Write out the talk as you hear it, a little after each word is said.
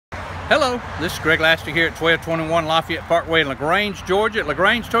Hello, this is Greg Laster here at 1221 Lafayette Parkway in LaGrange, Georgia at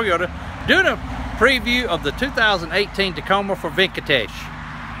LaGrange Toyota, doing a preview of the 2018 Tacoma for Venkatesh.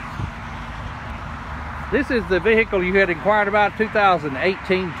 This is the vehicle you had inquired about,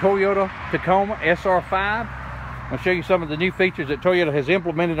 2018 Toyota Tacoma SR5. I'll show you some of the new features that Toyota has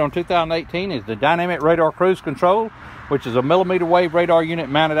implemented on 2018 is the dynamic radar cruise control, which is a millimeter wave radar unit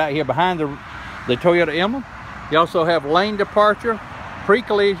mounted out here behind the Toyota emblem. You also have lane departure,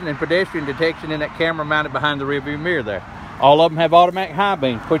 pre-collision and pedestrian detection in that camera mounted behind the rearview mirror there. All of them have automatic high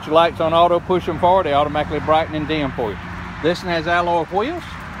beams. Put your lights on auto, push them forward, they automatically brighten and dim for you. This one has alloy wheels,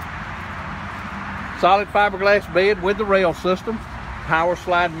 solid fiberglass bed with the rail system, power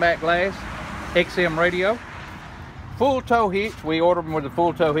sliding back glass, XM radio, full tow hitch. We order them with a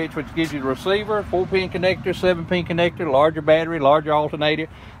full tow hitch, which gives you the receiver, 4-pin connector, 7-pin connector, larger battery, larger alternator,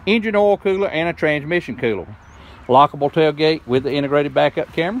 engine oil cooler, and a transmission cooler. Lockable tailgate with the integrated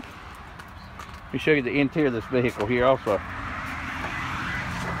backup camera. Let me show you the interior of this vehicle here also.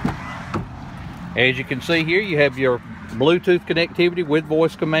 As you can see here, you have your Bluetooth connectivity with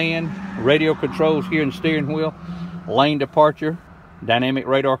voice command, radio controls here in the steering wheel, lane departure, dynamic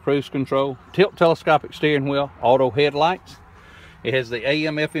radar cruise control, tilt telescopic steering wheel, auto headlights. It has the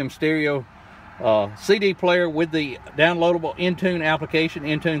AM FM stereo CD player with the downloadable Intune application,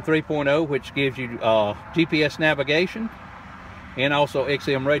 Intune 3.0, which gives you GPS navigation and also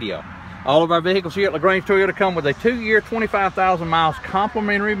XM radio. All of our vehicles here at LaGrange Toyota come with a 2-year, 25,000 miles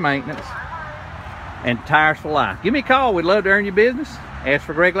complimentary maintenance and tires for life. Give me a call. We'd love to earn your business. Ask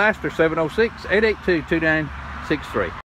for Greg Laster, 706-882-2963.